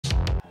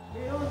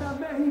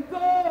México.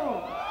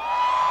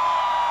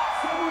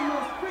 Somos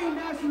los Free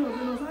Nationals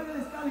de Los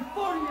Ángeles,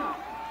 California.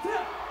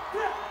 ¡Tra,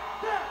 tra,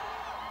 tra!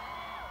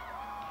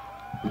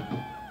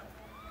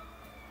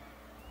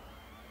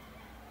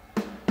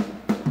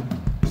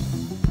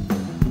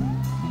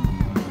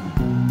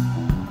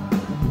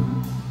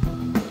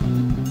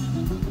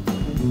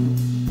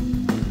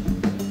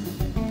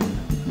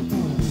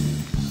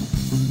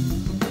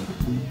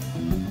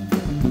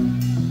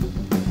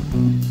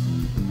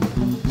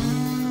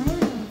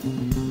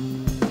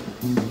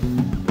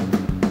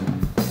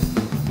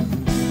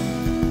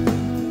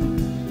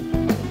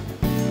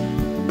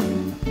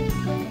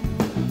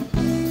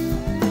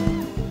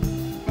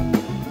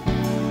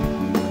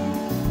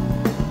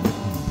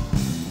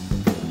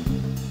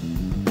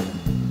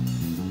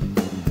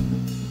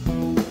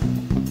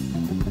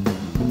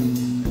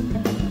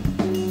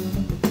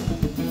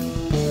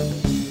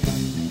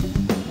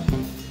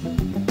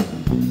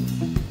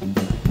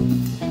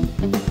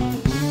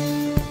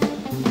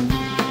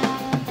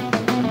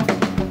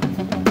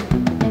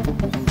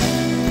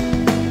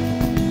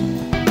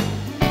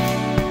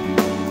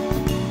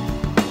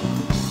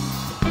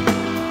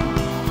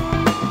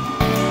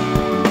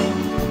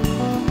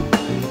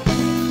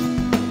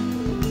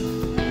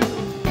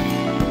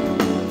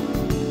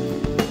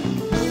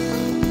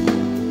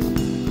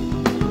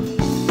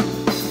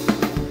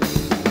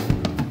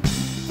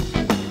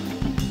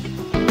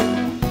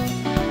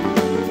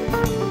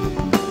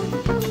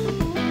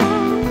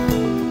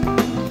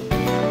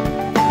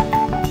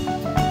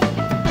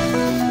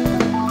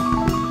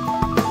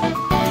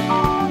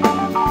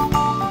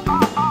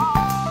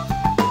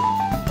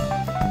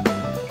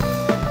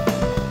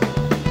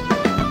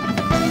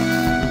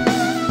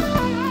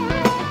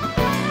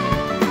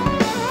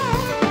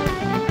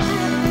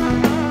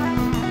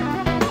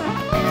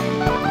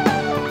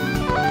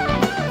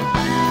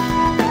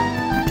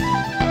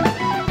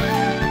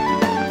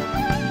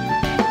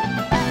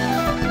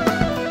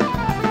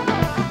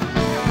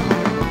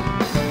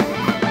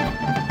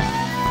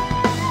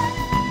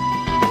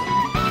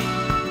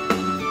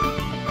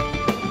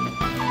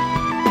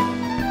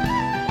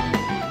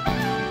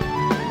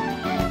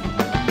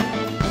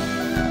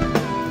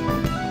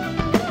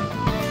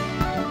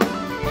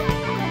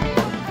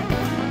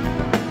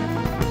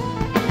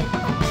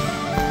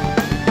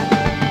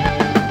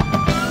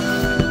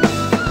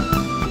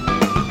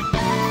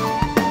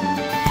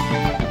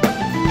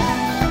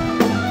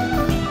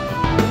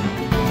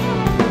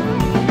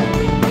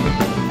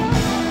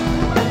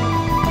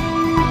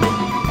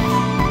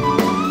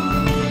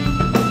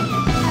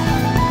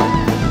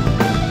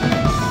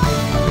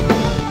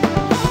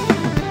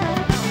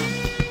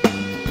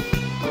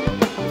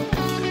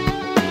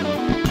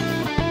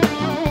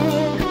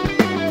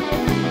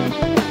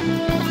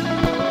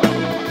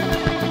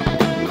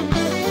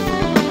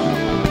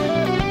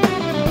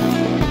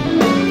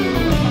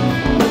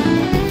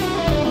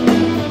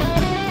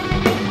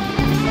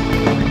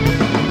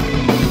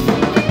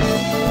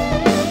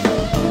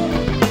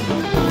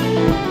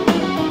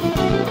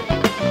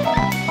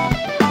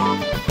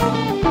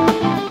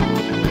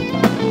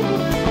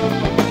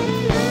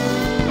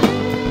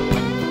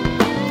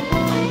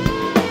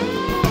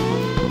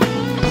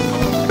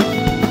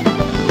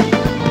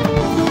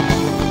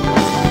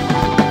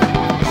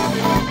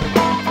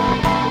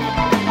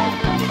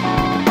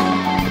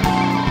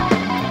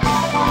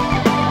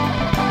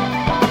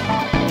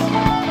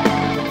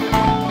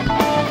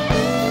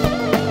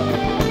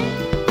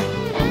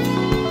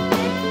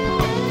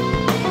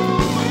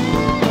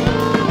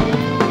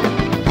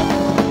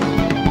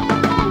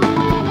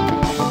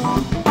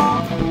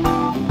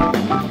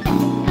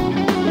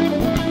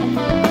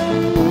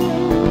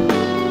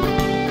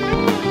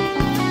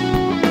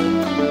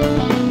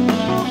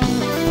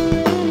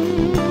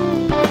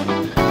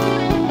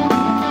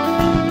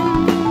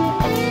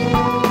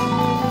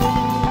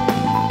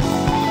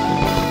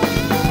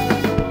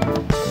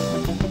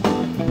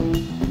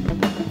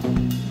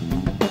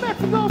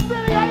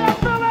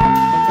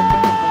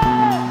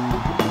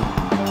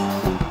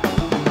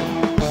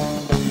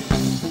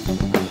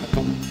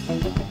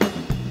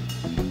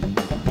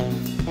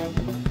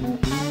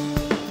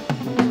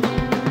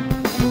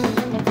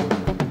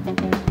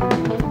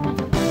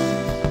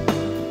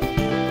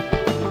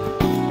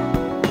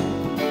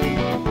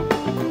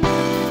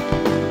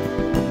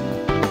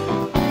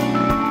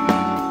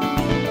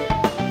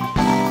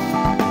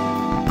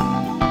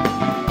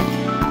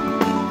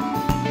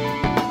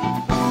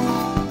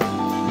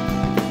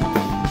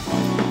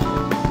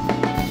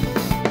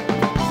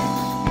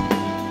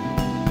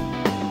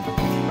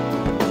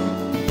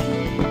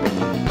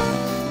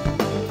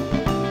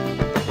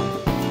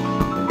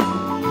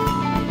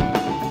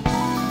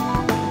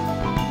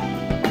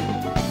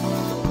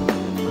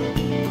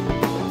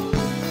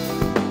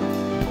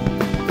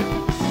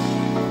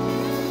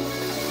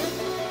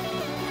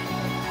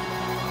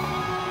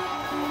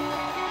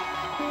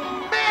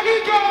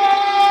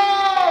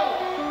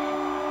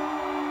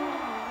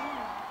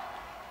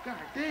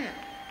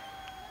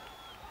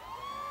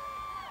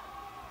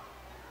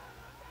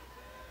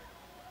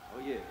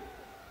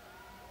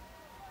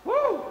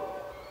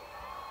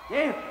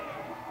 Damn.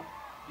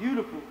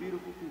 Beautiful,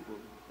 beautiful people.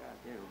 God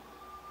damn.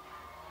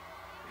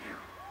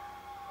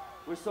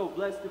 We're so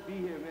blessed to be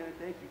here, man.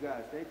 Thank you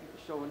guys. Thank you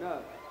for showing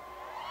up.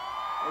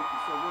 Thank you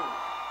so much.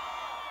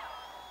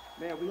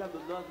 Man, we have the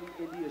lovely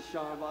India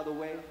Shawn, by the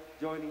way,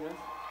 joining us.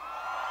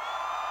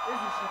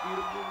 Isn't she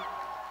beautiful?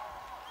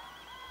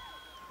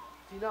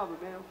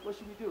 T-Nava, man, what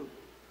should we do?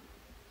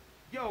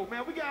 Yo,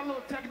 man, we got a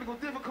little technical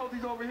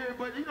difficulties over here,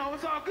 but you know,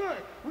 it's all good.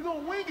 We're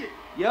gonna wing it.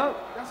 Yep.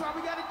 That's how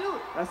we gotta do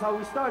it. That's how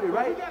we started, But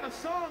right? we got a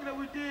song that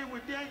we did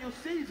with Daniel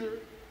Caesar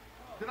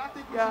that I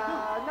think we should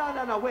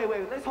do. No,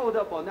 wait. Let's hold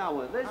up on that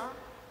one.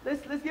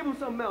 Let's give him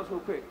something else real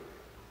quick.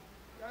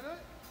 Got it?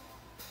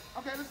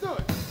 Okay, let's do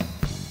it.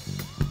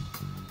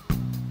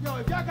 Yo,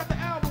 if y'all got the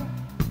album,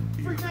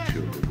 Free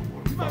National,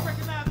 you might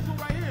recognize this one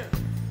right here.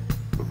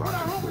 With our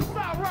homie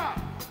Spot Rock.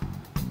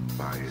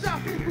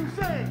 Shout to the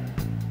Crusade.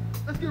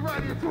 Let's get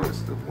right into it.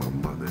 Of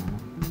one mother.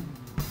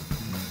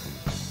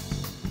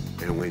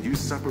 And when you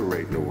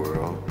separate the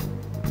world,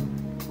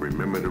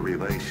 remember the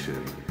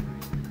relation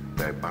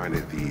that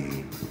bindeth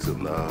thee to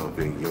love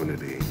and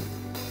unity,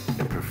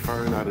 and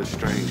prefer not a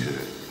stranger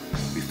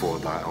before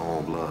thy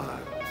own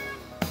blood.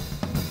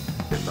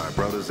 If thy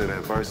brother's in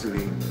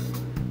adversity,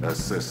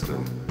 assist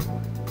him.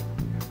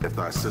 If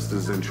thy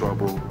sister's in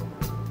trouble,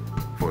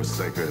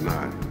 forsake her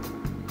not.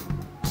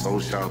 So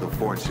shall the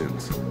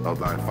fortunes of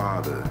thy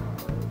father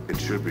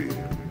contribute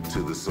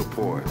to the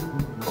support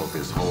of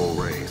his whole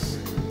race,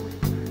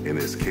 and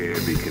his care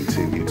be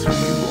continued to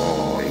you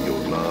all, and your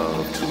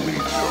love to each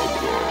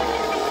other.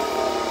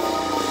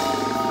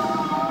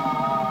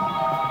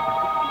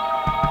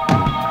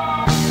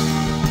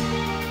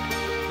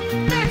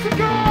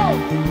 Mexico!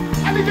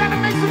 I need y'all to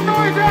make some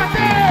noise out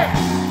there!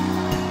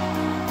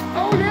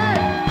 Oh yeah!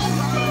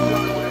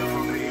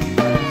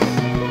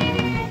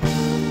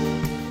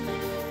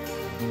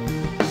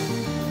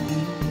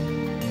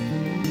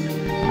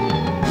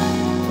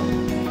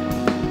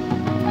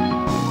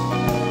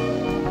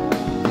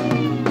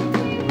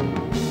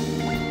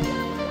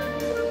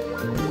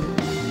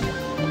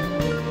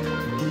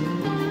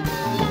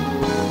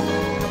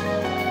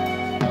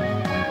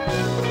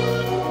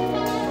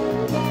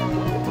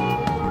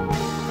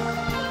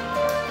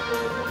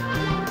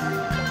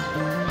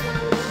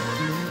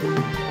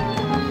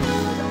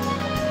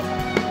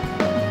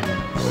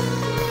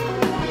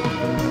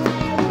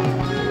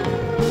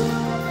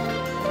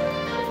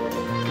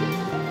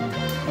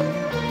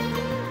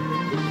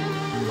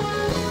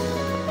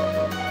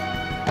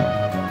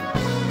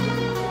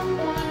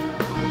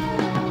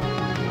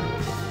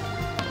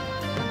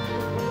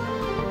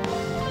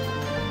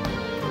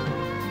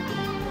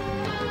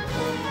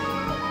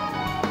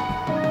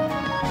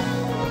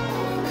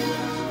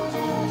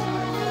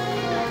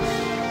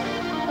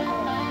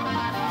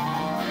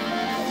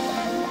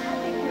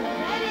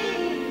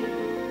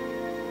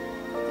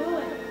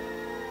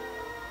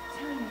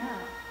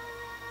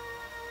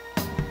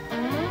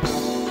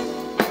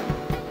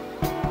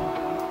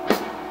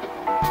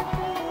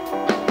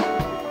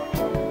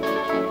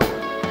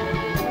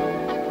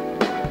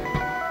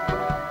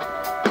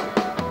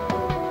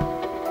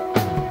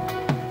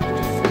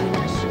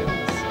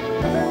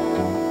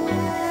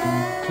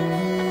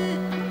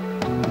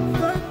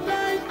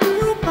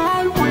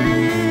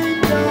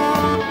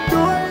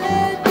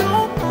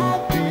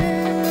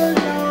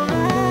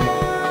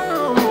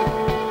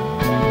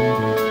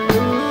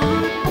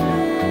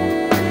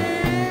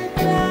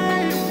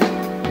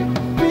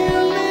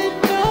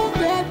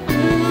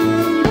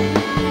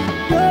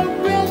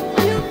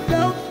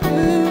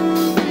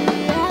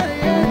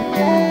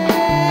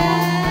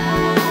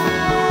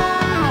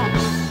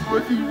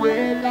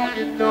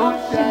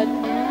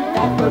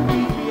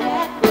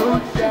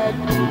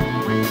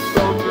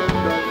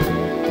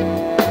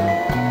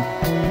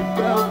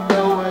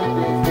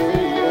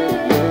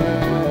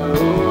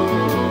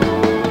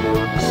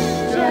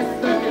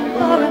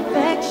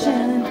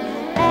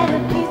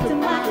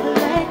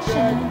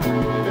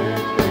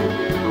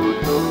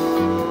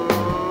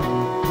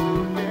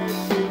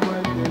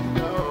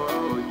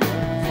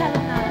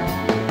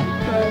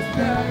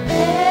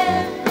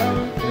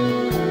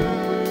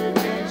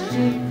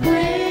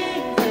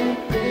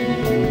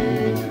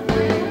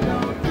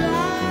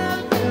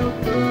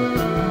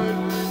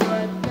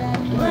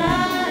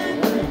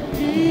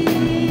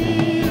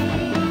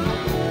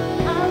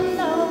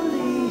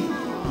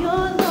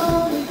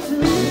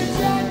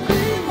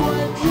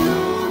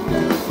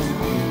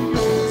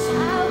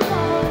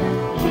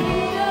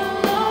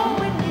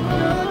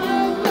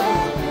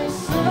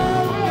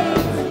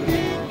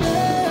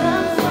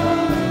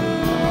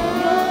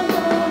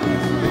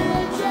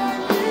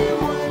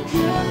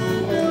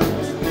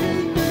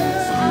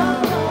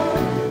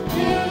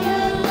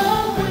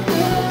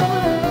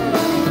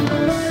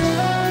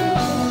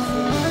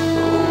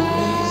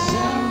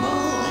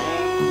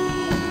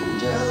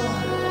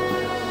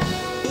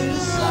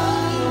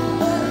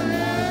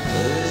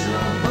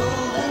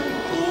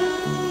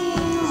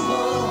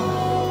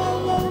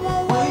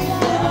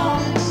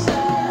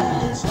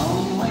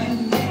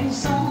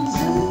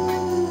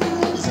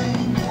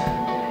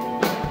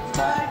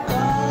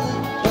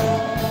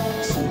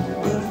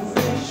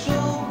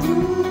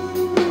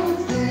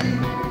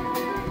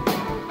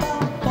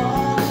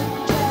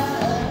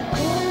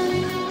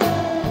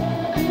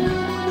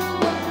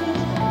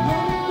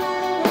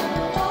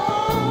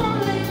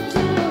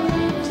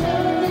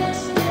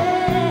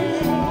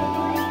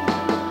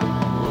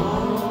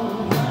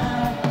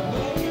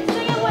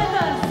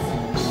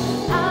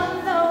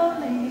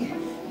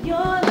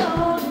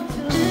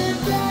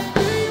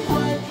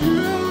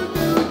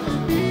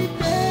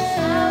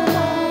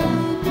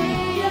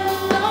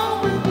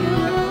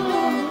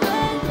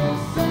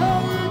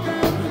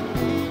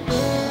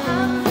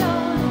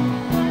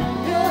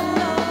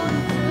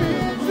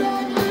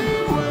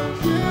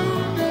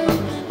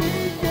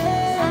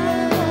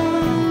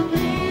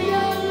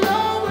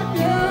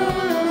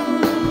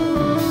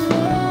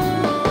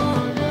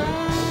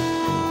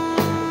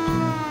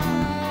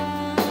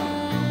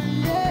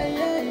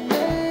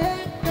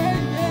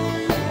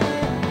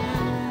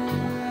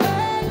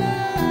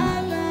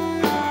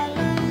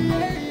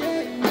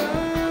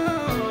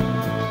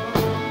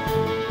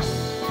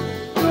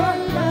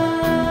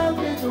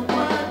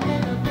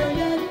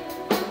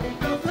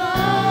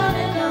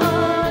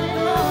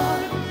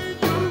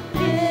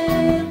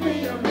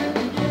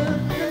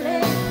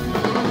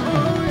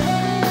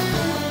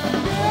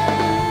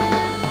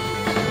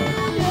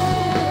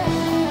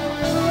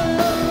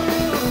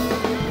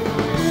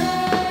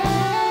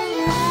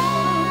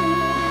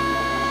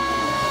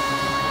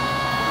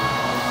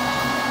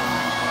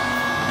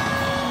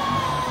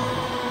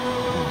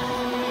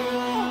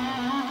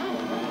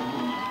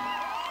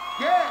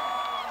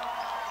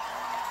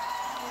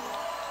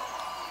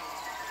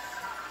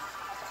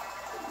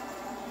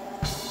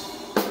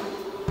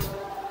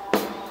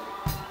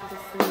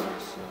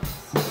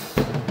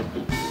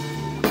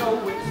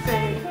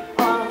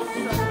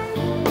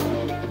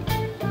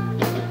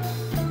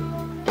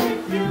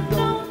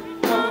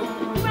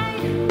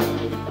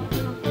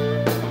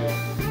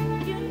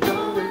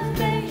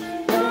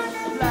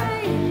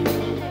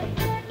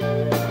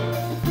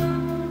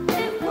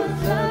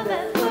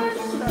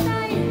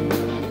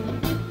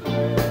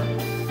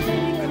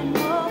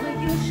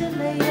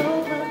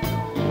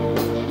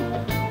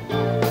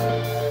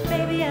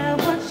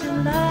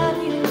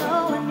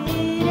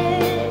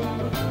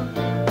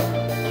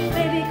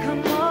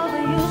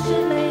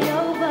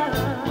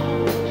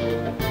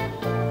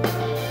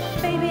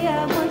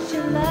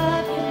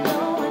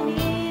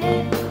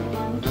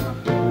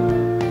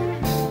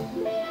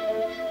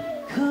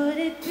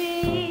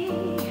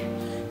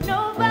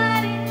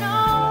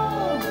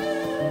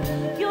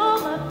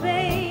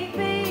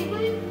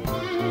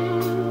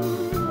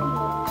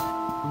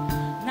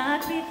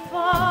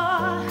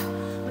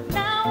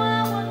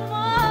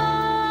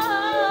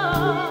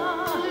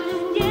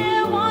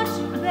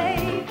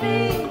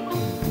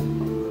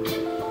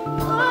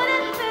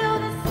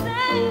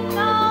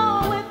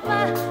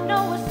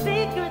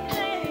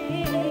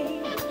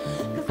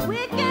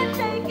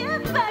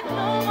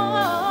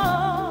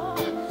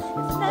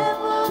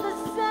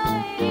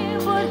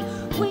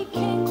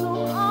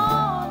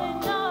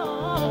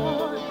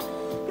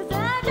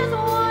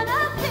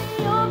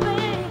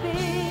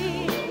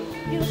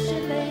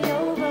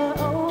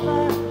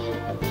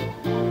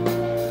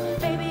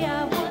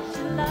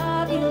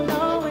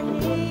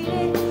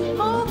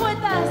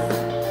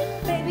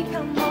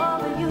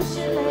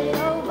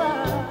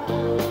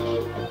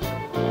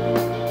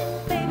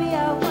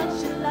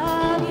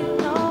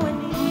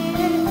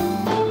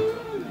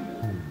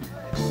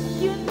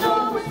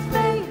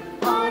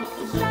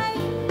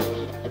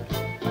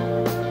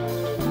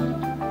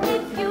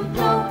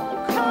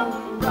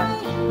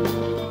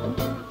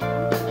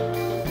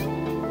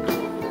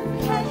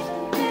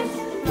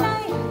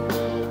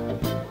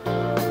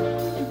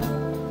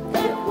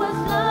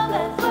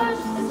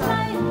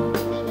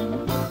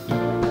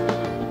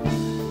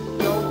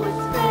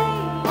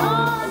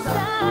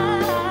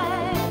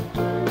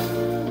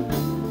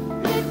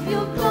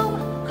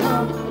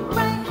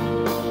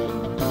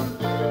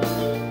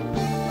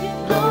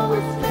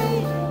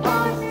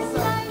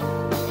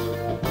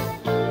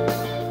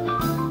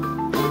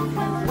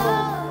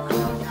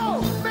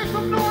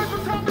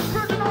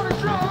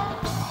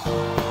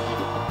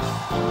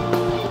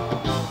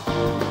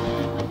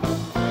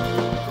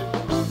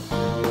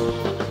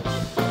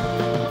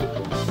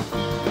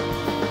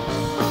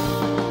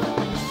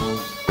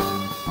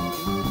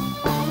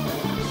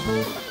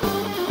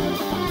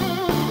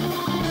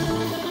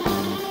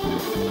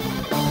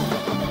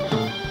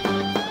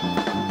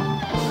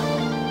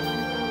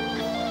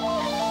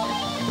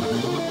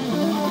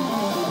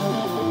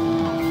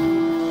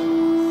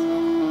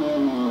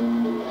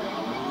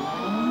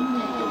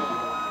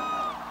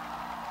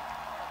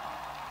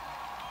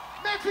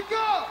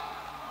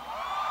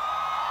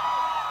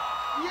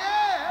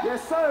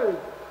 Yes, sir.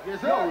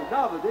 Yes, sir. Yo,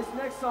 Nava, this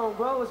next song,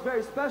 bro, is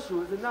very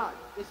special, is it not?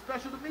 It's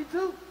special to me,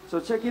 too. So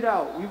check it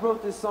out. We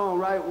wrote this song,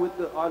 right, with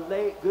our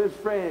late good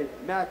friend,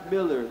 Mac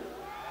Miller.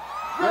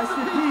 Rest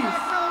in peace.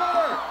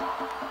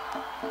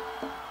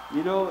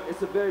 You know,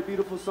 it's a very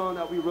beautiful song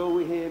that we wrote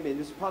with him, and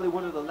it's probably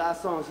one of the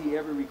last songs he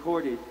ever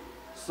recorded.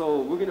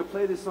 So we're gonna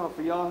play this song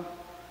for y'all,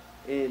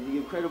 and the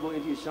incredible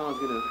India Shawn's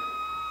gonna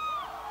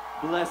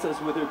bless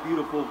us with her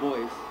beautiful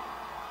voice.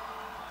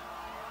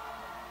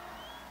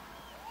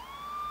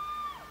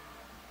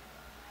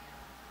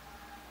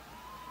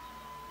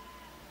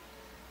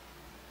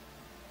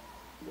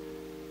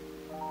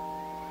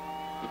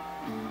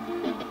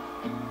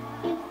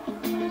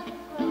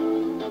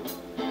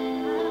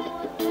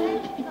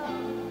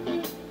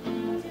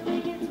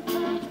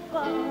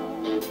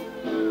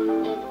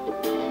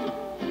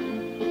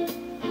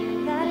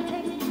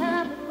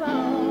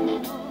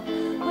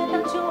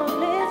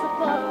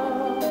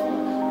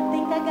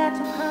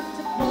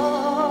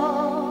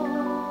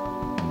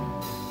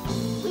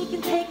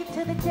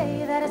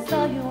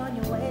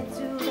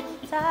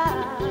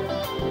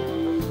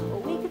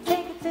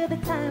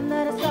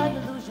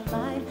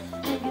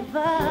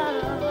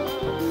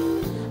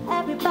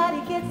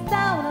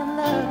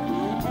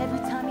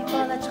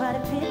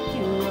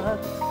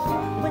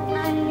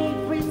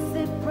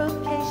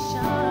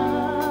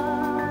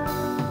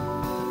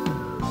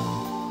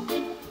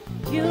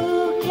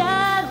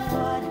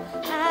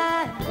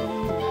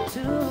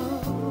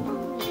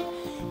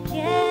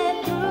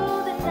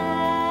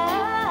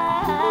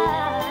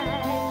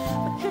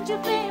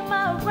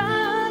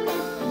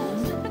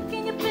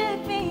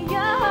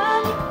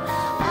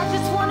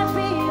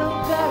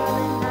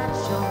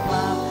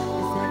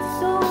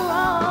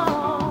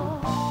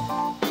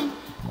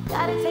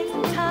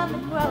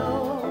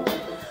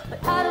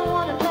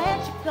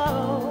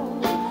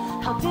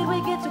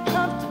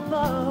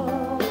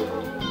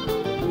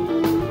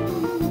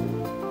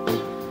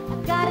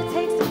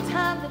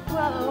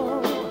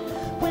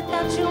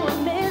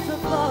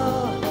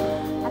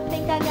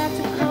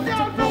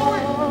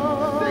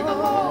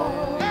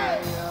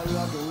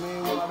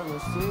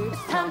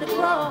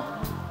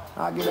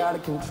 I get out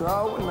of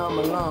control when I'm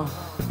alone.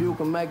 If you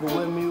can make it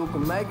with me, you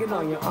can make it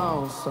on your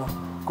own. So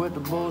quit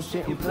the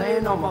bullshit and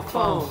playing on my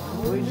phone.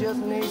 We just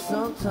need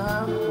some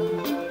time.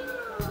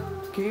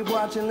 Keep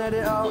watching, let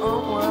it all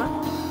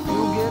unwind.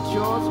 You get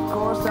yours, of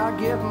course I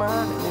get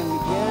mine. And in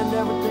the end,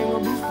 everything will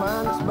be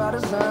fine. It's by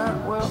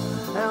design. Well,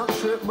 I don't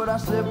trip, but I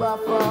slip, I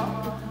fall.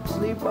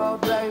 Sleep all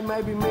day,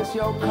 maybe miss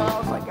your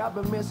calls like I've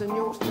been missing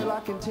you. Still I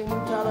continue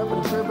tied up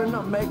and tripping.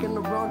 I'm making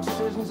the wrong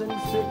decisions and you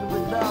sick of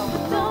it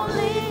all. Don't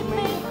leave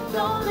me,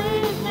 don't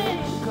leave me.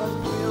 Because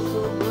it feels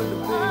so good to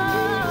be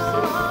here.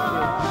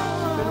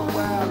 It's been a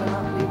while and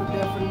I'll leave it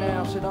there for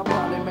now. Shit, I'll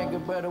probably make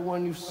it better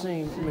when you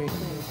see me.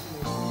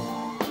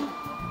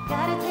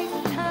 Gotta take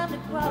some time to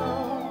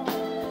grow.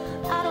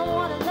 I don't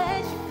wanna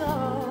let you go.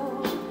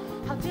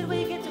 How did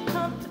we get so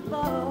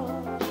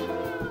comfortable?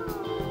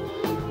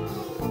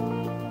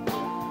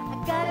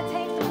 Gotta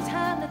take some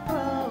time to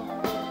grow.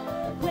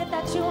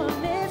 Without you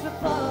I'm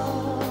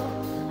miserable.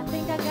 I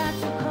think I got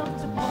too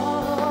comfortable.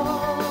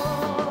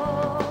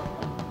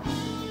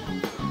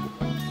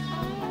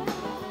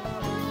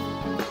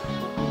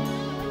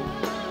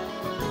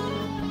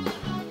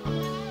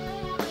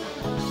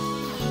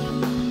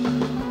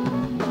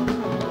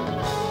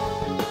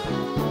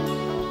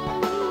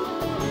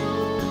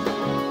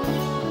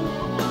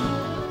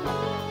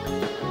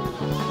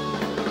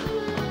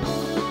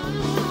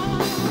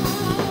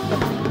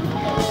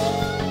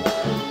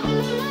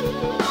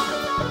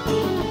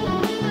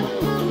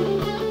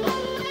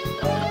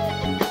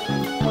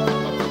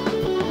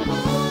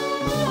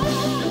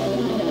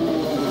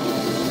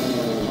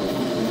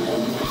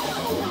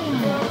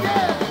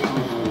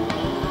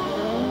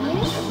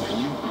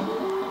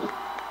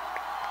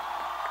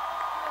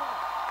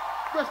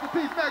 Rest in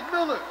peace, Mac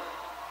Miller.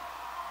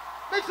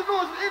 Make some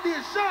noise for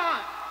India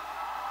Shawn.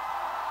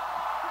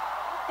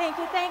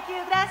 Thank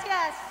you,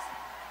 gracias.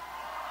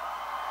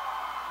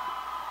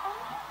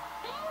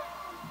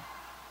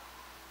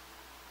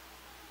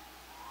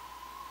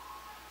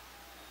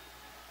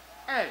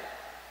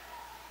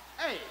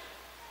 Hey,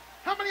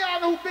 how many of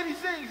y'all know who Benny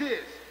Sings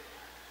is?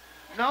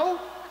 No?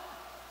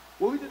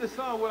 Well, we did a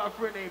song with our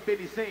friend named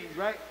Benny Sings,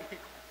 right?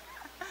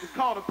 It's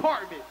called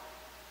Apartment.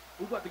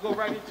 We're about to go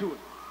right into it.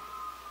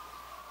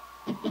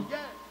 Yeah.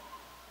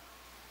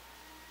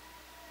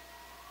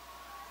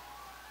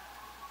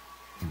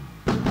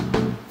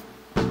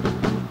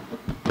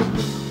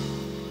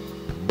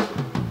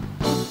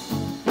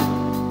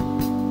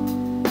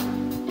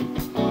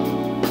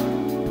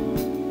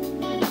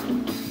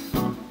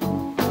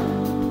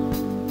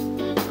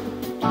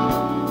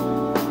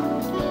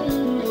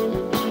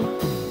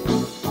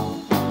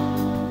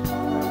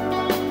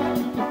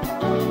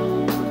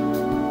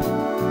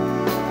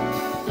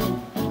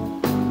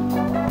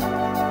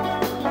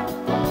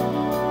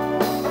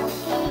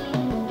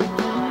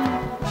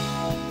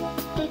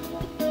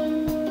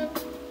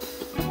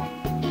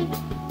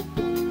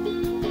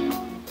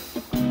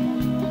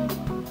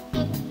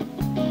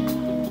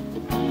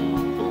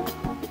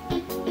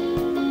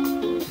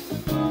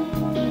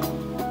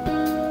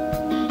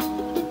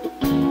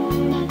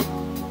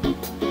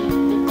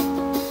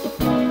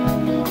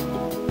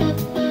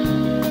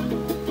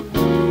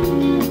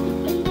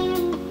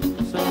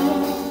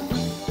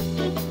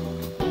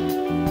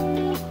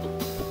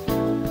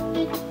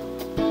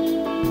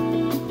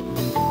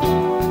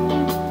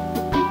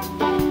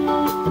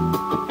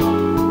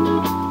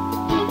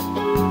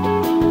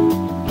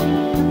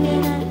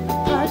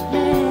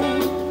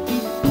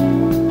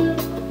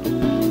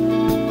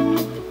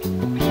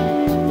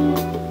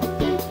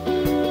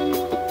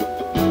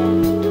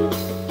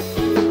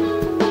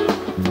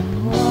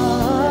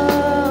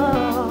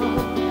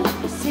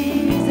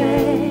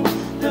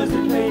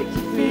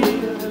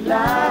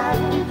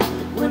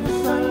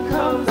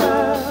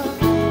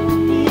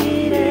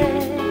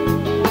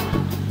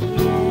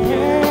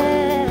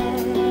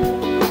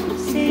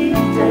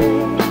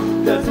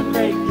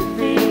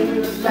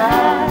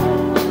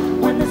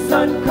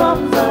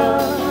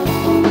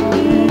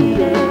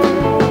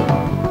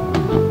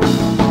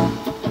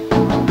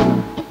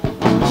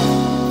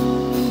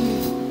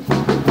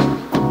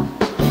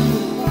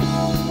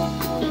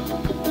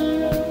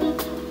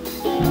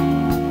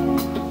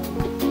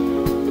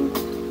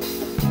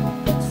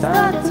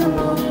 start to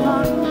move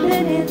on,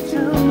 been here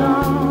too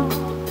long.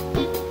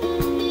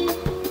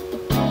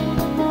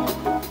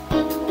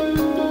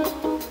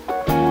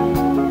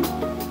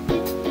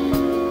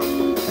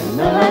 And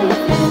now how you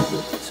feel,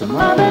 so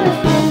marvelous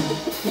feel,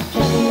 you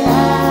check it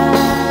out.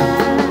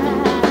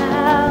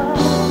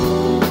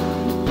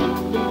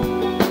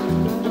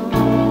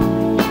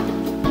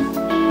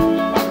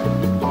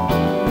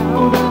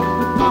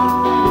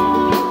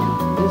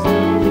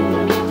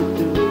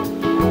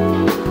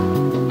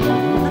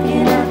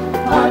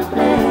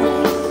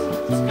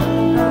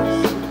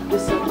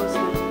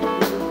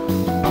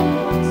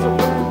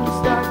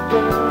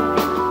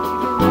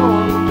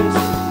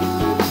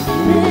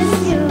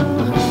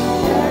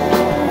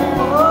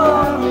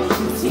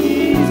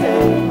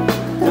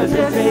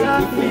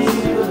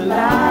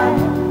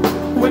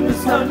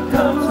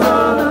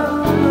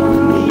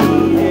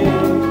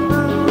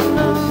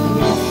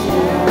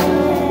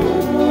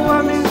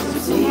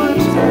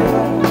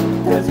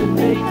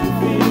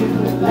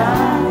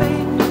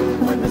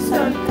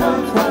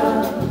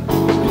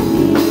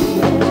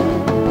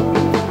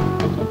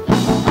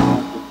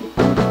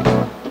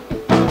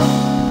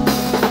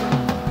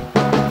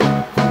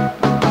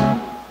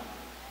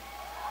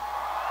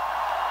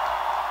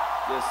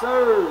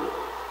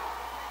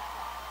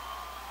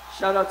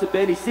 Shout out to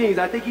Benny Sings.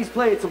 I think he's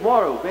playing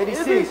tomorrow. Benny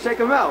Sings, check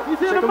him out. He's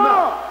here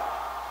tomorrow.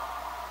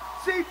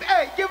 See,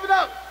 hey, give it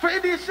up for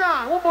India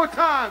Shine one more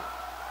time.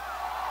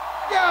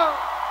 Yo,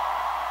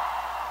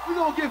 we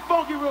gonna get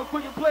funky real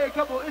quick and play a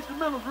couple of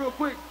instrumentals real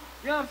quick.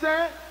 You know what I'm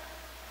saying?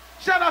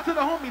 Shout out to the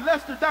homie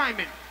Lester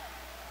Diamond.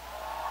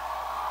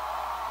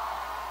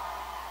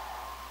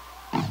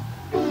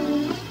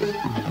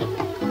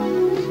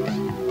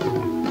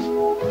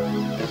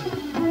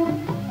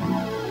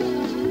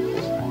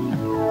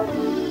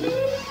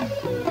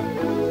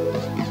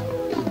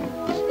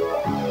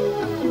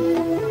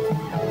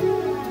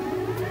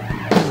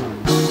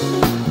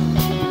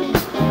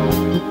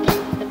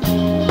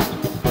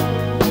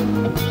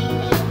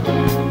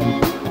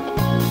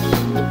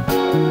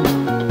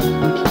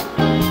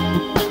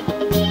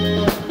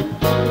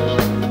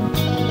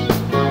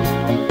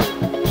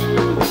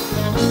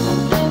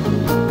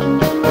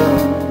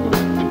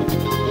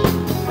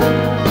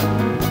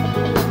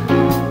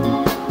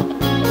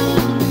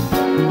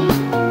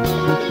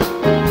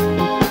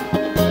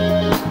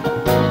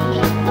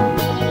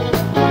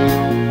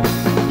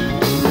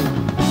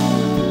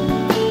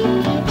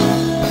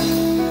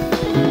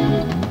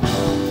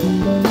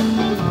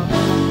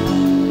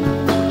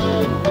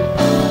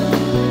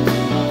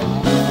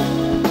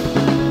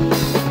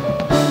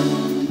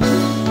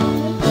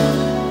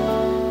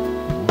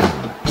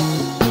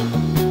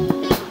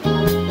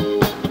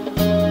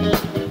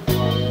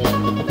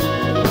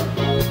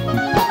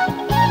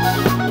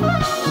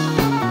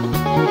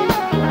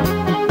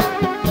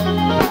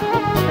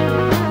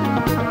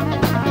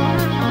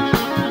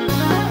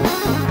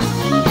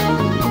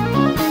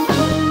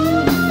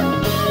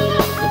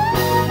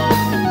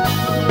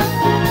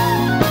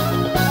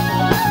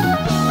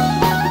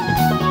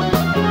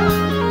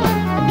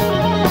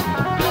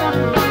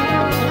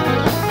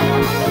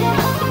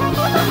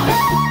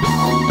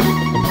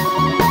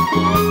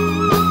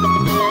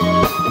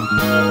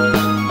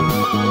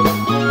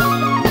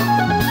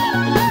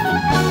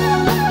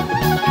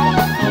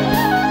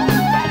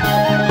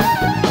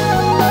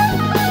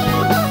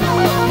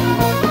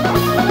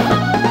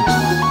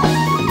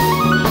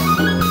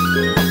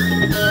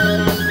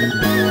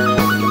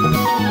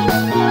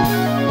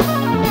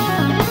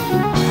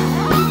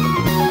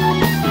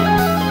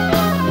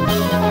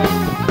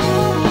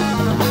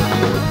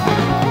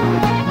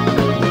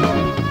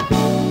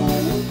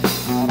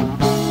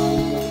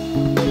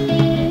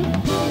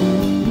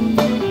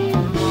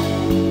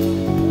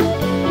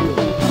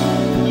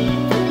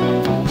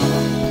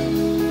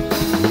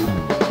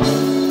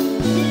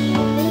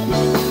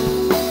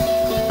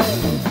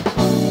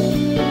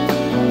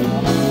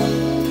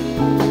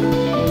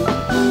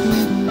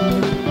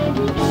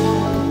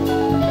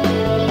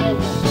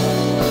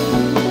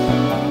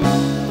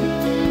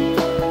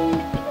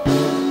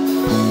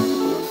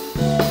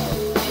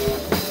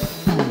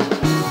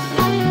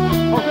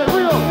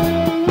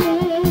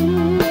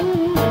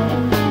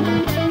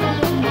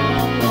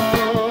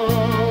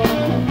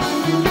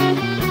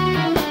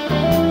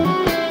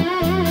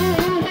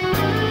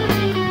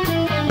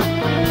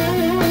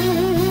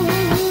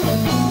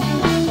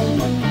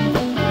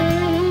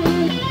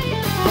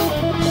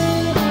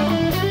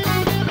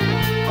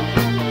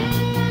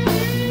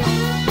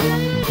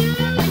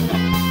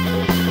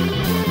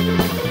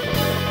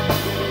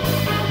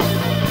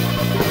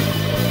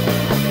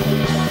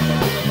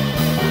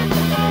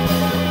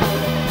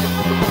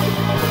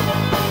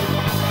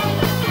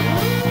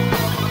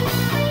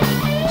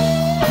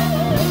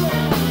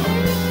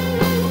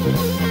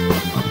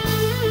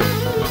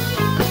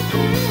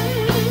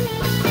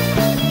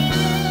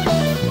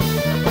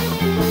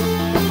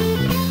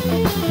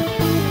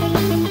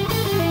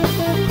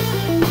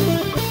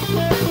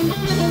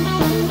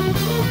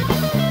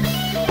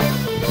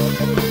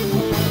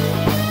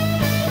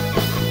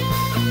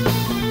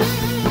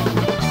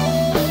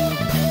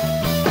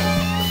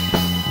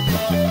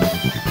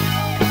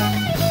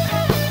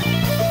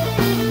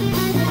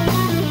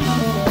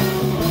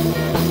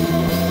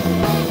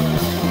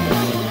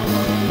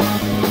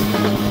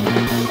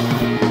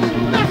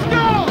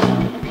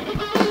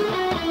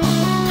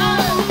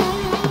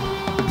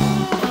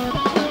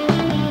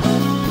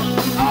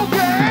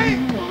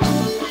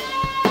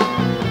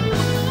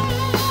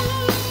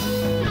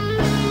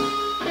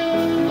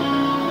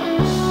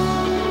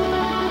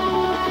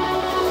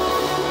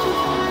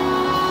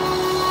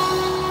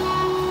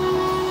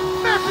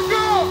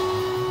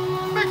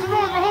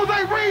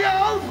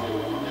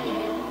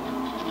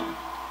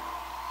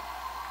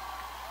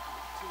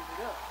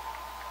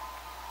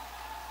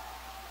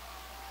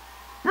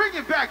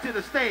 bring it back to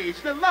the stage,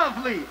 the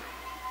lovely.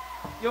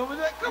 Yo, come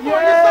on, you're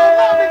so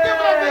lovely. Give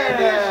it up for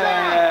India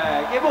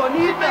Shine. Que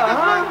bonita, Make us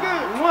huh? look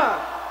good. Mwah.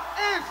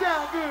 And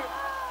sound good.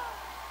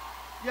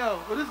 Yo,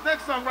 well, this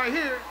next song right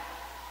here,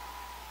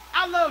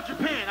 I love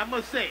Japan, I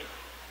must say.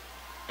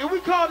 And we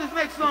call this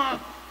next song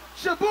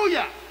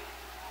Shibuya.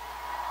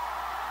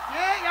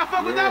 Yeah, y'all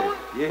fuck with that one?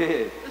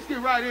 Yeah. Let's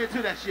get right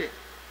into that shit.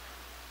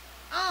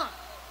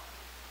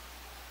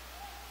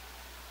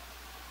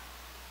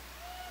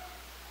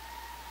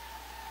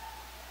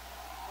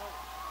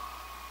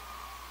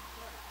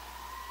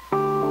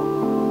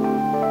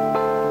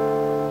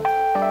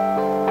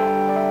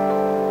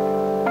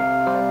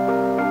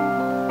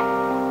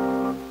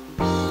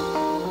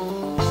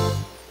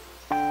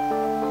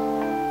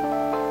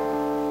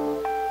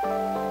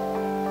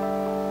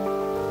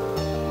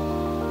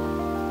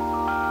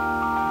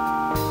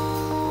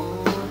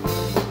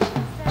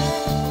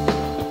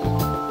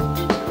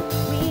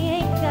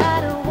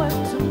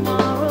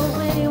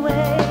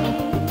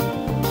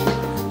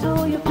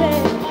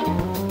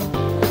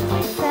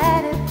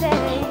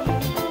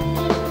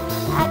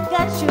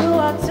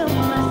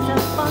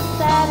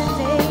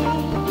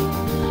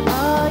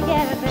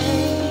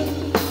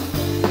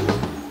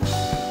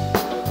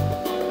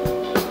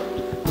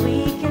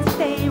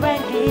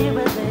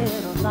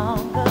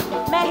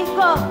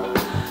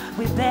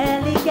 We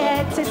barely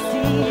get to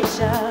see each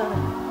other.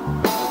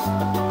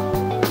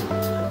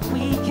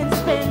 We can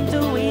spend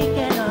a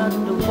weekend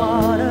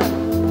underwater.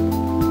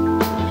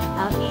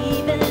 I'll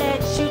even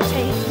let you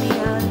take me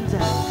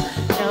under.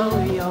 No,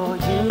 you're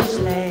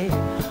usually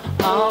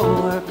all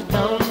work,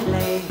 no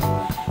play.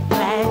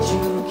 Glad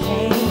you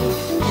came.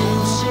 You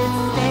should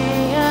stay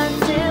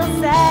until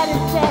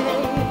Saturday.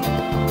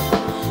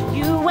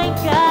 You ain't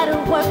gotta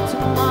work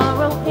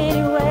tomorrow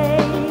anyway.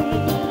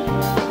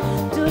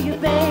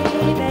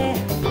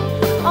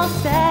 On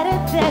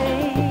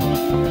Saturdays,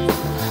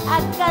 I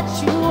got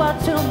you all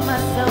to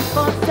myself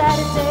on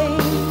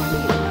Saturdays.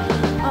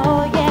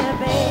 Oh yeah,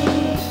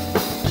 babe.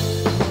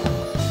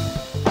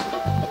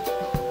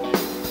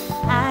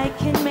 I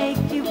can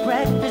make you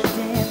breakfast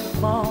in the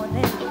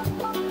morning.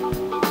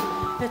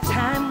 The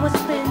time we're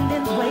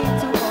spending way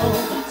too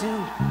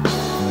overdue.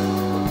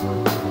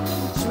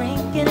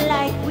 Drinking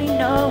like we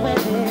know where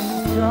this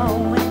is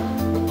going.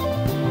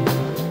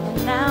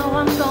 And now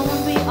I'm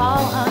gonna be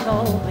all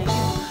hungover.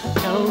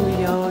 No,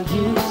 you're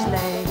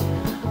usually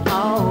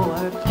all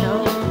work, no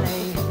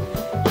play.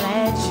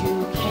 Glad you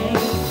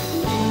came.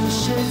 You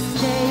should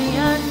stay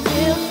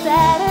until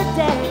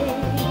Saturday.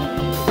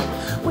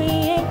 We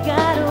ain't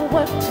gotta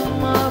work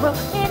tomorrow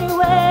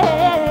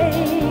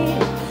anyway.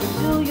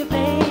 Do you,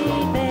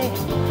 baby?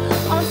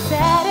 On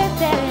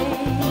Saturday,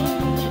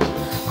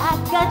 I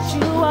got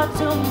you all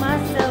to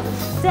myself.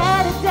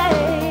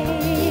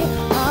 Saturday,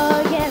 oh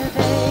yeah,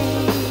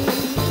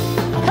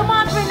 babe. Come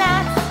on,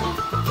 Renat.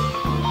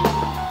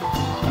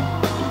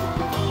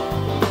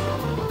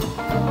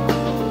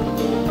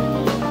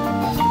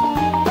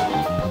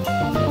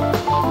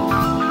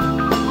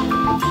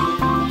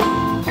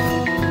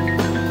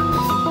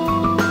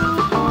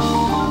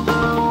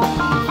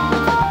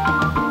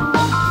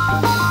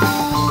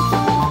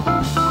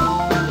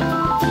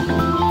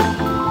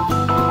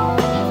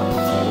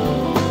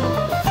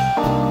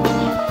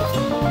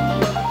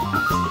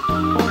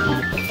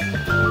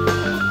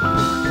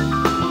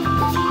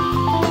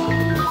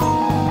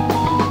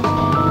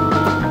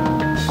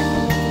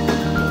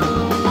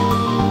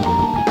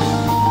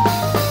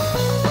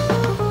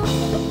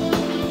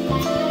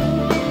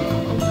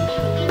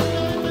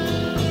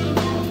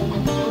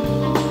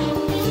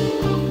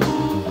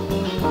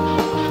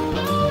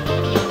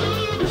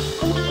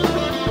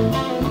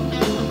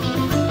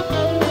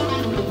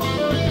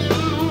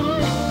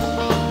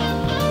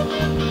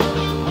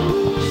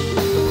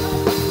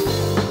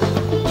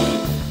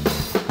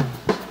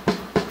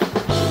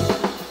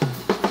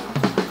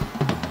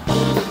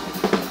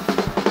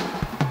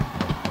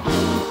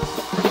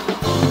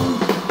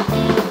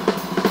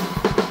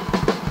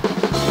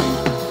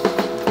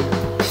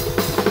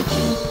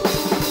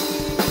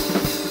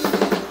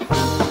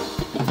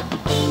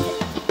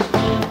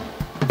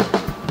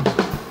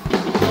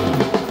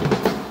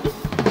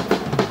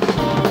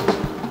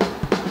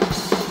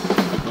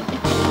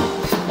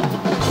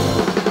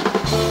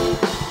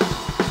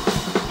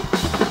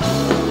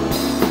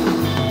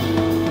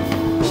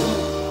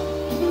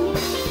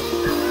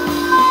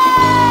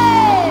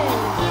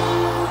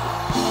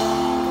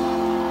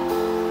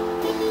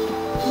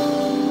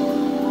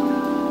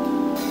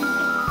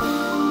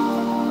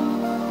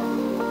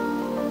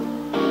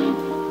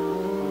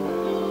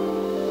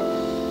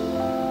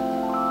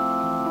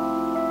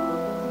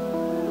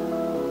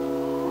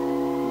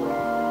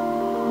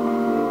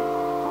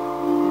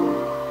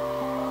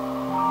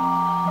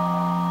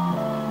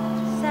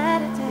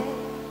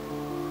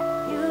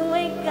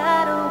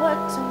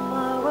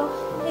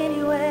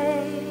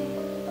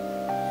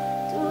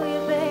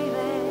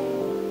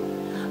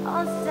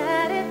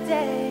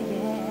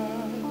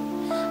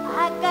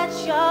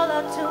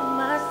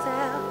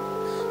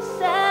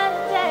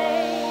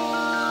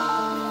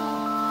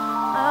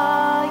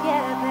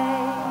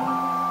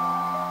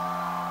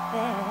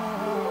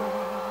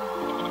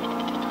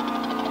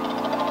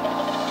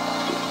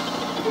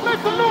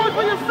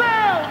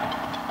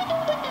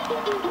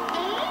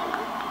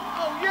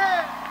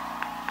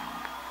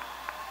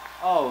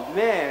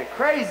 man,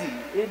 crazy.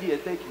 India,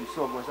 thank you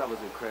so much. That was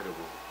incredible.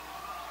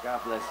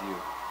 God bless you.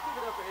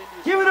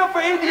 Give it up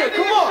for India.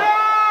 Come on.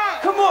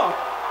 Come on.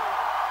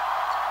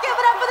 Give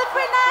it up for the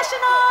Free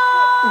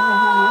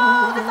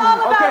Nationals. It's all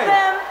about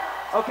them.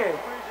 Okay.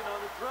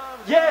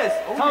 Yes,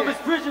 Thomas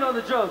Pridgeon on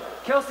the drums.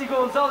 Kelsey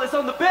Gonzalez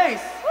on the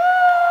bass.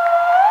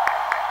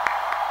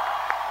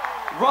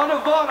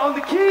 Ronna Vaughn on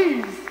the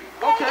keys.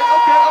 Okay.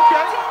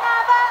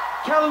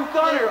 Callum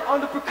Gunner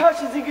on the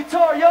percussions and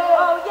guitar, yo.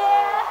 Oh,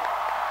 yeah.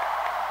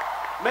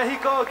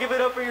 Mexico, give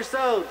it up for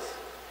yourselves.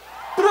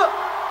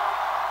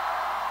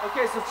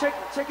 Okay, so check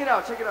it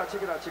out.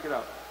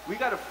 We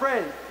got a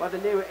friend by the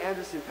name of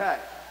Anderson Paak.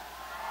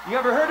 You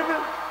ever heard of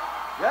him?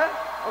 Yeah?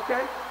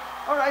 Okay.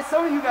 All right,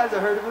 some of you guys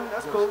have heard of him.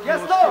 That's cool.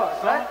 Yes,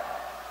 Lord, right?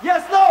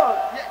 Yes, Lord.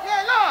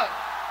 Yeah, Lord.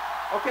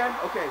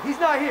 Okay. He's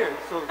not here,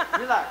 so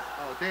relax.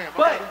 Oh, damn.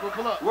 But Go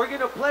pull up. we're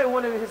gonna play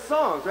one of his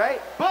songs,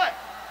 right? But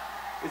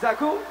Is that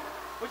cool?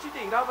 What you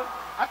think, Nava?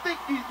 I think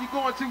you're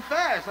going too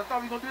fast. I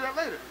thought we were going to do that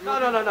later. No.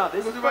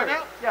 This is do it right first.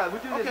 now? Yeah,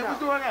 we'll do this Okay, now. let's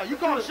do it right now. You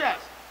call the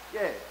shots.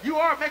 Yeah. You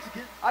are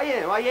Mexican. I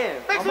am. Make I'm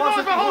some also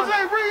noise for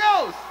Jose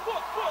Rios.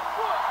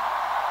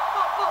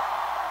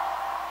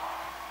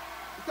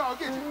 It's all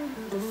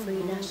Gidget. The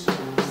Free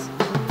Nationals.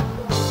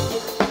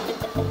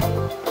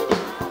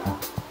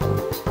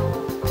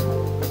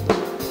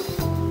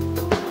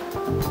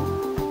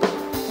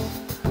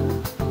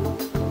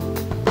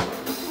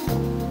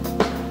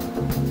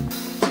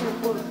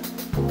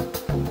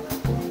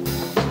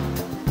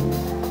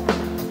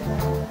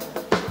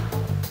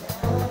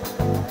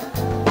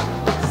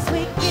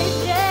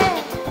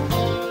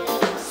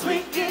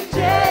 Sweet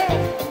Gidget,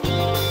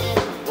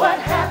 what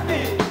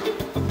happened?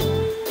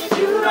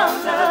 You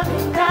don't love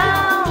me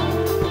now.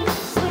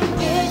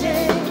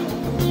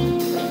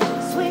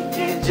 Sweet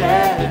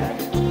Gidget,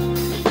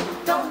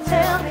 don't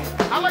tell me.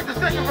 I like the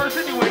second verse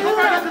anyway. You Go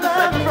right into the don't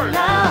second love me verse.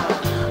 now.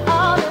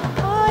 All the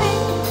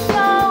putting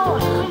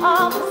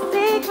all the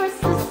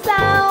secrets of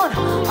sound,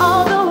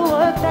 all the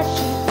work that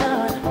she's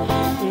done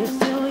is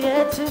still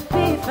yet to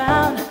be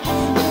found.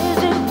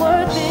 Is it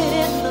worth it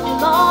in the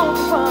long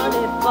run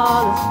if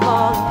all is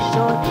falling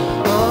short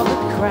of the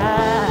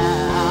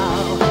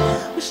crowd?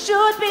 We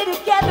should be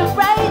together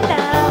right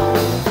now.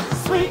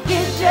 Sweet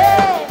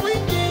Gidget, put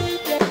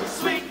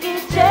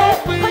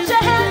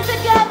your hands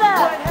together.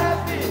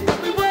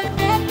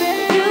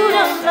 You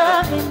don't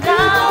love me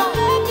now.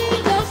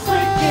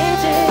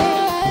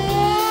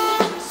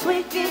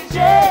 Sweet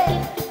Gidget,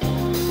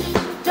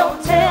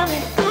 don't tell me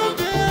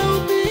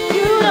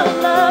you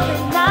don't love me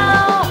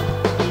now.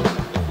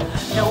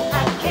 No, I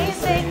can't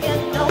say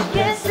it, no,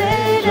 can't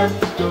say it.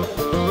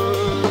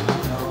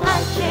 I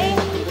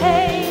can't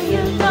pay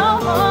you no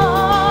more.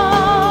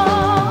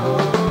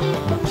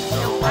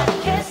 No, I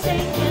can't say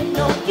it,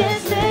 no,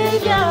 can't say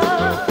it.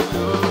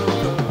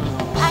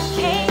 I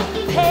can't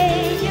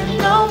pay you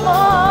no more.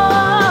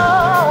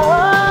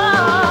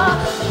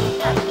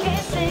 I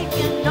can't say it,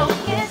 no,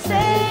 can't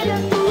say it.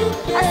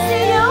 I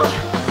see you.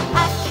 I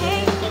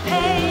can't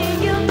pay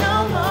you no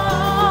more.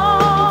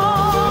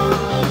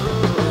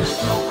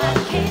 No, I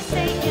can't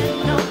say it,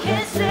 no,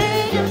 can't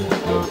say it.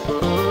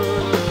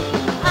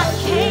 I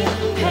can't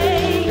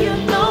pay you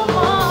no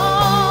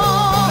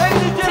more.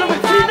 Ladies and gentlemen,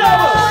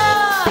 T-Nova.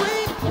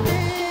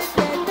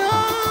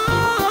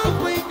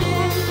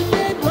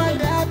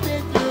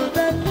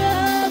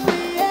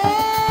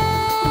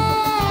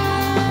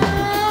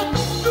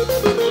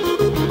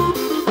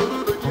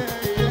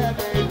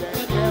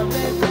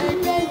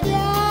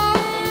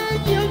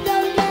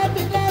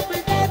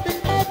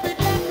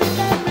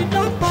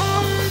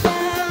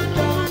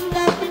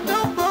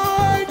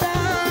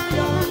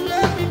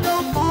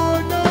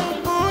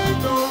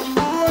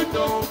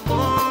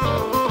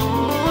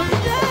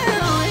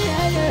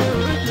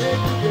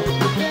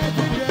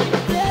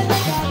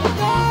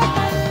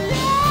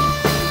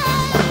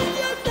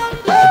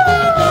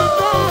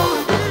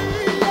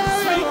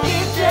 Sweet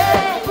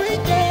Gidget,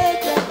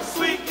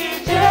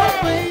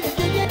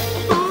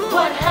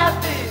 what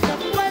happened?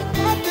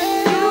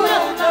 You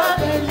don't love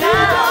me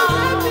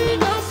now.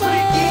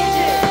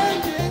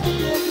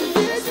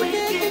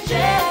 Sweet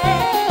Gidget,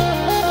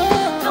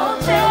 don't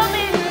tell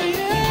me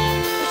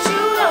that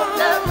you don't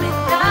love me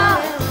now.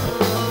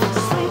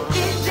 Sweet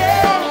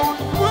Gidget,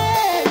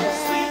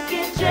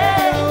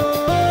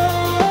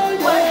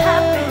 what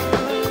happened?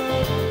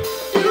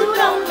 You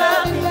don't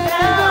love me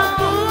now.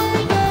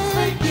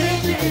 Sweet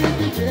Gidget,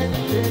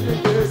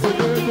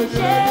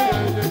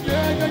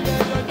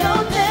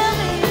 don't tell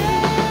me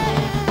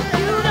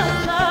you don't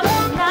love me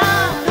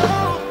now.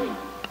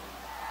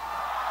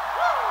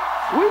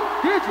 Sweet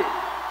Gidget.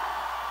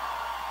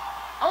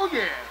 Oh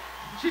yeah,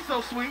 she's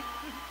so sweet.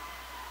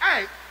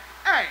 Hey,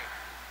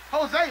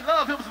 Jose,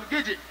 love him some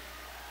Gidget.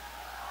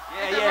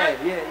 Yeah.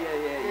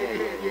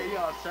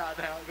 Y'all shot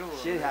down. Go on.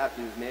 Shit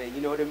happens, man.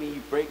 You know what I mean?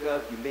 You break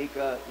up, you make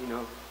up, you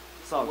know.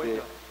 It's all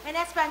good. En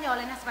español.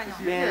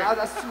 Man,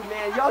 that's true,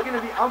 man. Y'all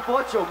gonna be, I'm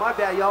Bocho, my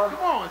bad, y'all. Come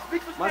on,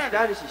 speak some My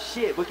Spanish. Spanish is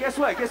shit. But guess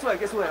what?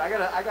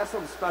 I got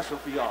something special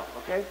for y'all,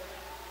 okay?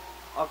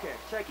 Okay,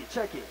 check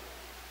it.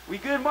 We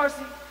good,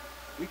 Marcy?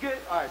 We good?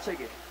 All right, check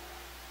it.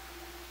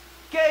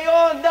 ¿Qué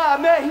onda,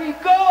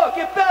 México?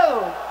 ¿Qué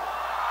pedo?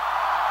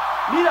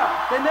 Mira,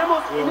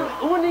 tenemos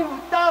un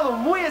invitado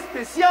muy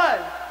especial.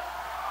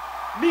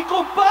 Mi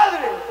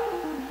compadre,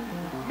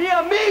 mi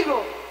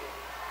amigo,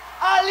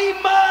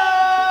 Alimán.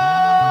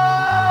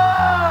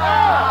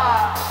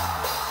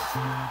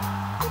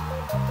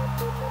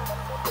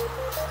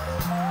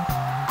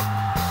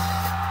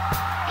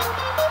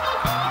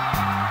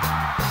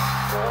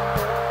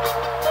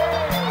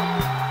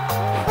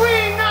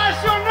 ¡Free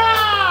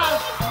Nacional!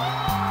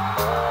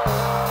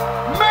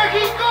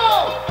 ¡México!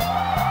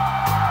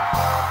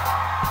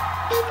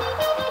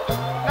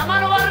 La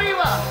mano va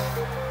arriba.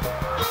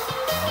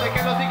 Sé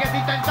que lo sigues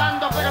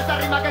intentando, pero esta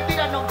rima que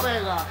tiras no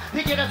pega.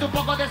 Si quieres un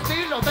poco de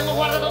estilo, tengo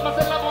guardado más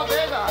en la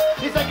bodega.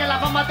 Dice que la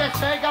fama te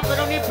cega,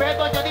 pero ni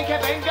pedo, yo dije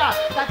venga.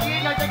 De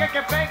aquí no llegue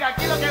que pega,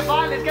 aquí lo que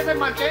vale es que se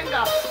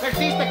mantenga.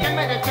 Existe que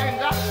me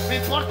detenga, no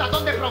importa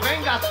dónde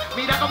provengas.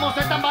 Mira cómo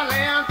se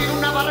tambalean, tiro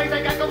una barra y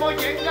se cae como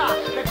yenga.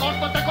 Te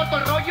corto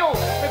el rollo,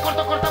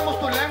 cortamos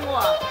tu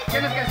lengua.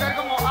 Tienes que ser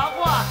como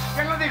agua,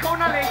 que lo dijo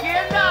una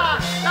leyenda.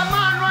 La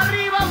mano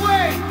arriba,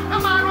 güey, la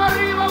mano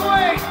arriba,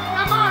 güey,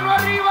 la mano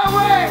arriba,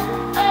 güey.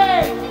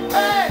 ¡Ey,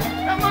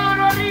 ey! La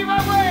mano arriba,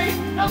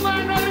 güey, la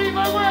mano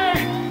arriba,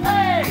 güey.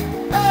 ¡Ey,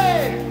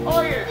 ey!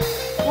 Oye,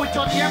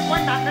 mucho tiempo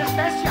en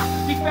anestesia,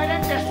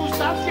 diferentes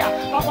sustancias,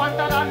 para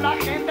aguantar a la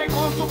gente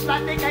con su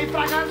plática y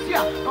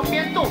fragancia. No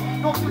miento,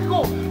 no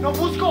fijo, no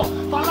busco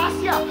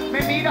falacia.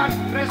 Me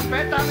miran,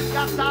 respetan,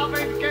 ya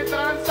saben qué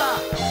tranza.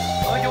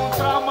 Soy un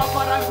trauma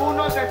para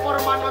algunos de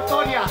forma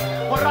notoria.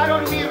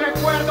 Borraron mi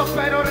recuerdo,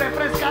 pero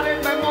refrescar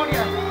en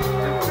memoria.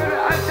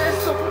 Haz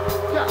eso,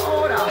 y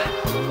ahora,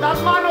 las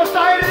manos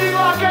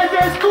arriba, que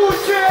se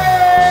escuche.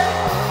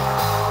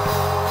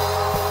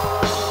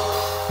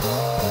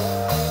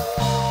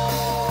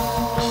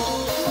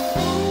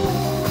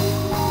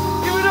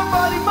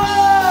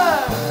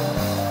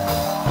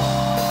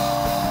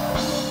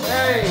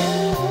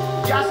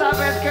 Ya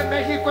sabes que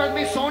México es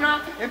mi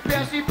zona,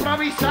 empiezo a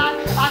improvisar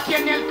aquí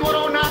en el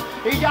Corona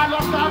y ya lo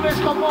sabes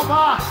cómo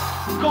va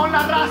con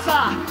la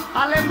raza.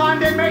 Alemán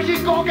de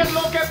México, ¿qué es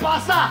lo que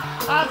pasa?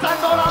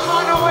 Alzando la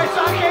mano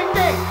esa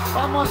gente,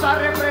 vamos a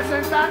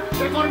representar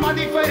de forma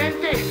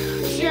diferente,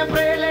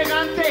 siempre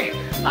elegante,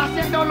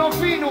 haciéndolo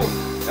fino.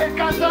 El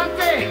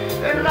cantante,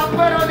 el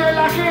rapero de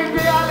la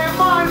gente,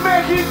 Alemán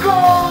México.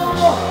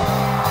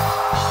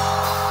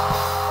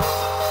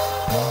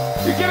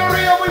 Y quiero un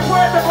ruido muy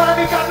fuerte para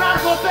mi carnal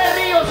José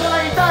Ríos en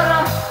la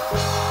guitarra.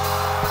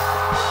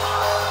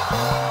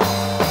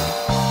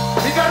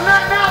 Mi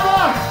carnal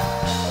Nava,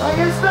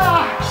 ahí está.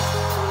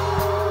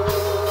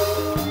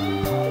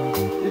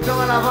 Y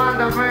toda la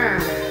banda, man.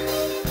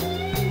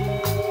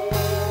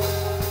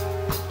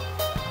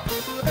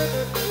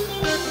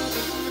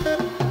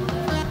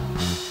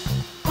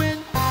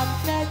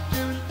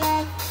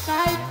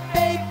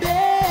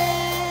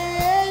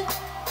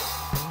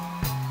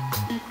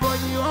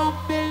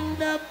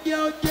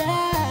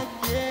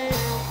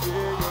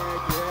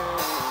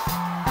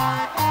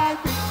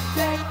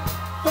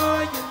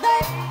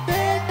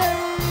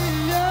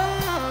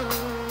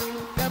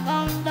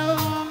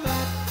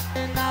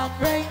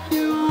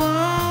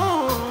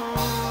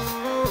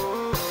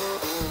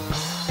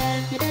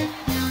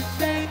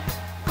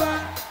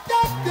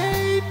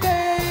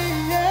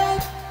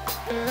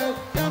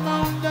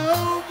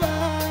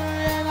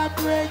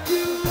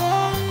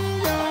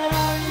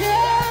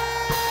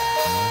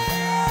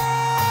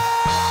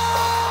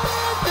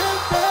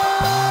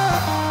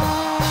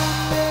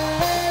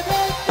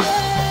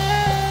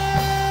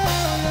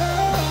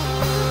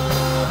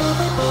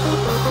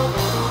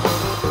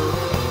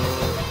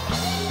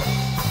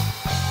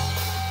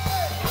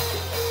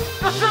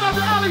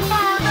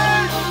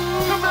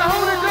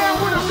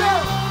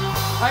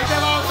 Ahí te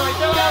va otro,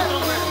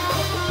 man.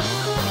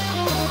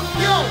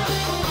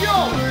 Yo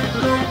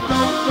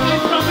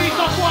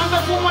improviso cuando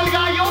fumo el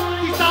gallo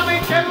y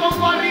saben que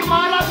pongo a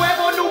rimar a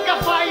huevo, nunca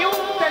fallo.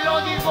 Te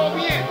lo digo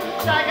bien,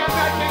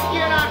 tráiganme a quien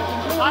quieran.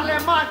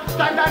 Alemán,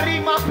 tanta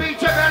rima,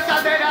 pinche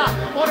verdadera.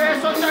 Por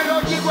eso te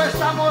lo digo,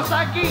 estamos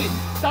aquí.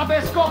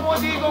 ¿Sabes cómo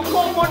digo?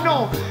 ¿Cómo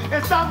no?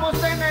 Estamos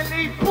en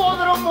el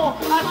hipódromo,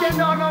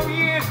 haciéndolo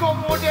bien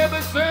como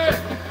debe ser.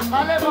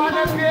 Alemán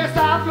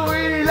empieza a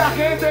fluir y la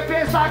gente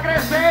empieza a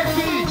crecer.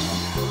 Sí.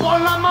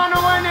 Pon la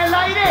mano en el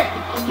aire,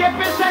 que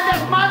empiece el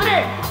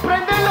desmadre.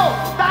 Préndelo,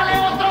 dale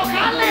otro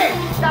jale.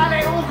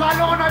 Dale un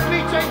jalón al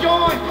pinche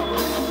joint.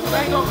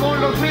 Vengo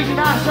con los Free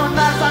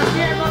Nationals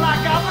haciéndola,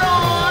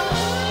 cabrón.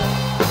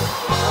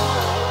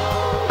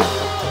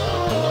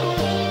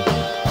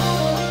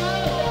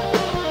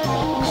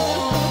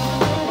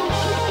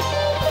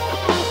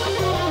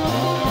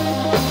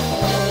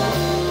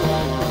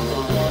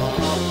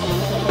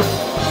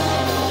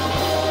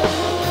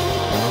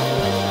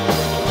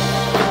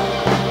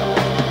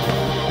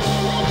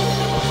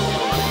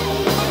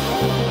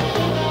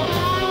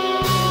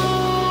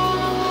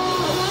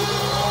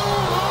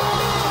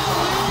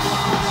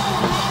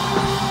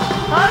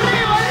 ¡Arriba!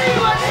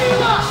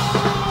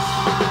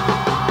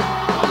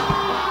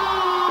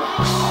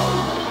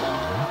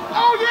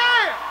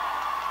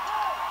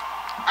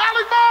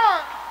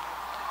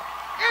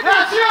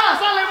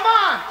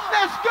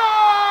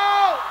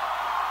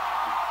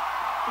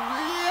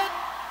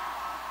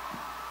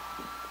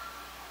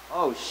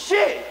 Oh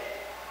shit!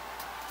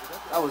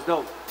 That was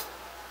dope.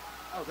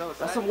 That was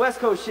That's some West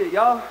Coast shit,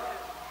 y'all.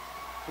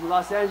 From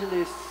Los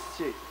Angeles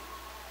shit.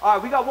 All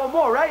right, we got one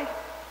more, right?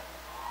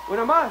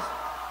 Una más.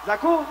 Is that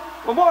cool?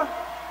 One more?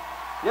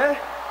 Yeah?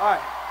 All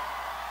right.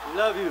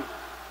 Love you.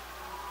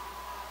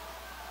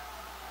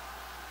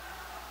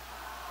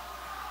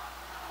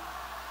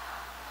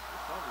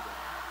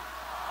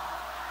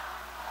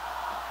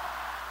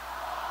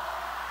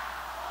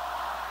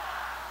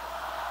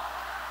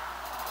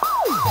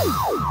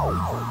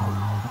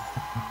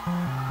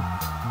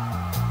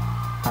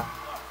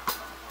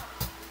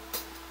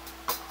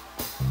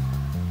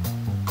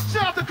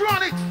 Shout out to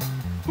Chronic,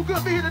 who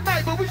couldn't be here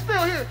tonight, but we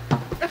still here.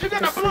 If you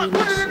got a blunt,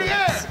 put it in the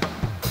air.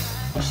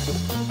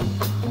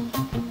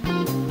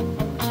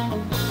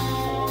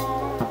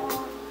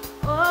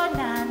 Oh,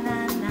 na,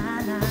 na,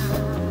 na, na.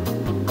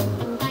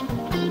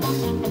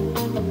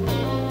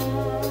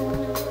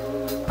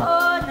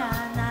 Oh, na,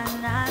 na,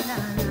 na, na,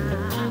 na.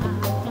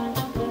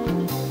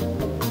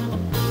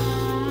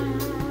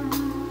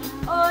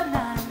 Oh,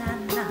 na, na,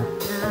 na, na.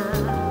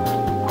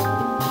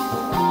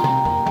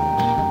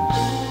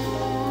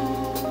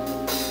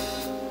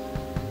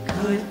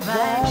 Good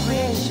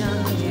vibration,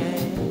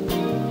 yeah.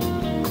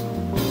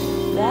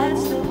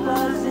 That's the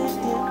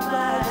positive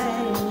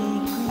vibe we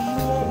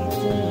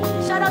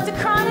created. Shout out to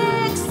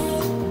Chronics.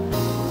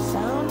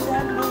 Sounds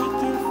that make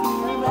you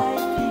feel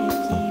right, we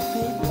keep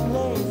it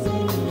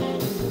blazing.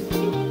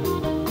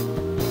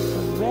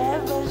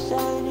 Forever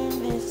shining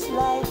this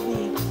light,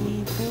 we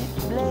keep it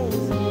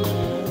blazing.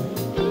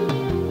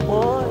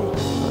 Boy,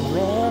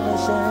 forever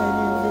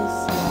shining this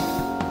light.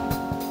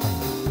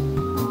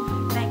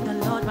 Thank the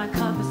Lord, my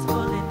cup is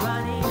full and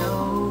running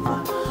over.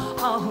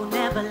 All who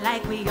never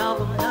like me, all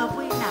who love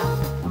we now.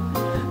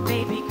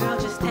 Baby girl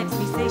just text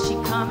me, say she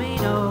coming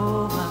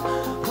over.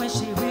 When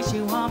she reach,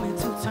 she want me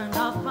to turn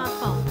off my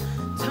phone.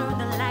 Turn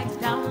the lights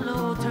down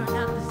low, turn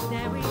up the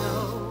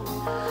stereo.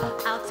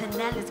 Alton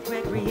Ellis,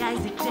 Gregory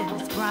Isaac,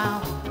 Dennis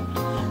Brown.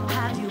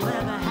 Have you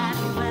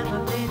ever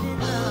been in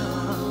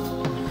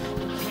love?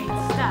 You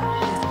can't stop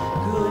this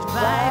good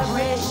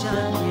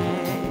vibration,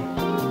 yeah.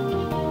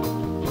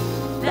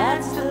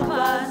 That's the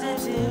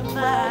positive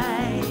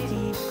vibe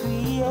keep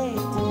creating.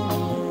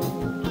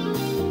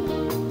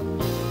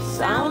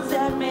 Sounds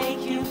that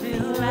make you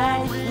feel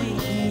right, we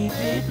keep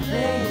it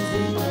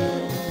blazing.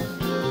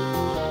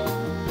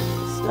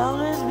 As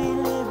long as we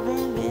live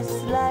in this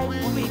life,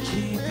 we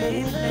keep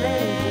it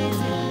blazing.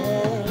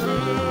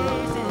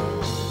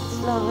 As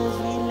long as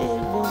we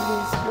live in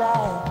this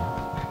life.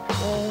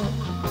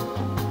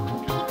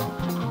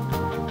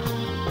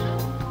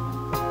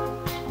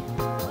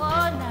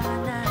 Oh, na,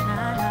 na, na,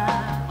 na.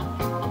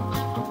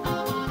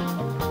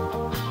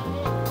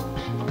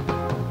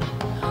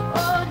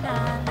 Oh, na,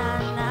 na,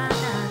 na,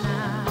 na, na.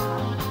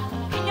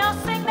 Can y'all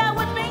sing that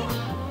with me?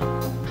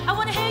 I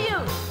want to hear you.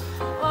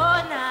 Oh,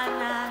 na,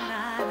 na,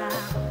 na, na.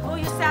 Oh,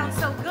 you sound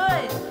so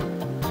good.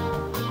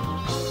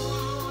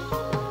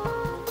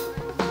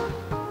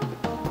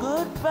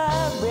 Good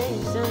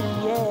vibration,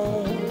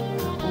 yeah.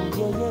 Oh,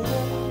 yeah, yeah,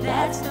 yeah.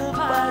 That's the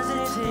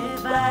positive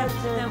vibes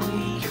that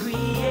we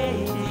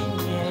creating,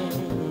 yeah.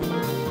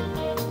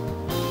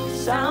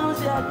 Sounds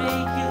that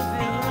make you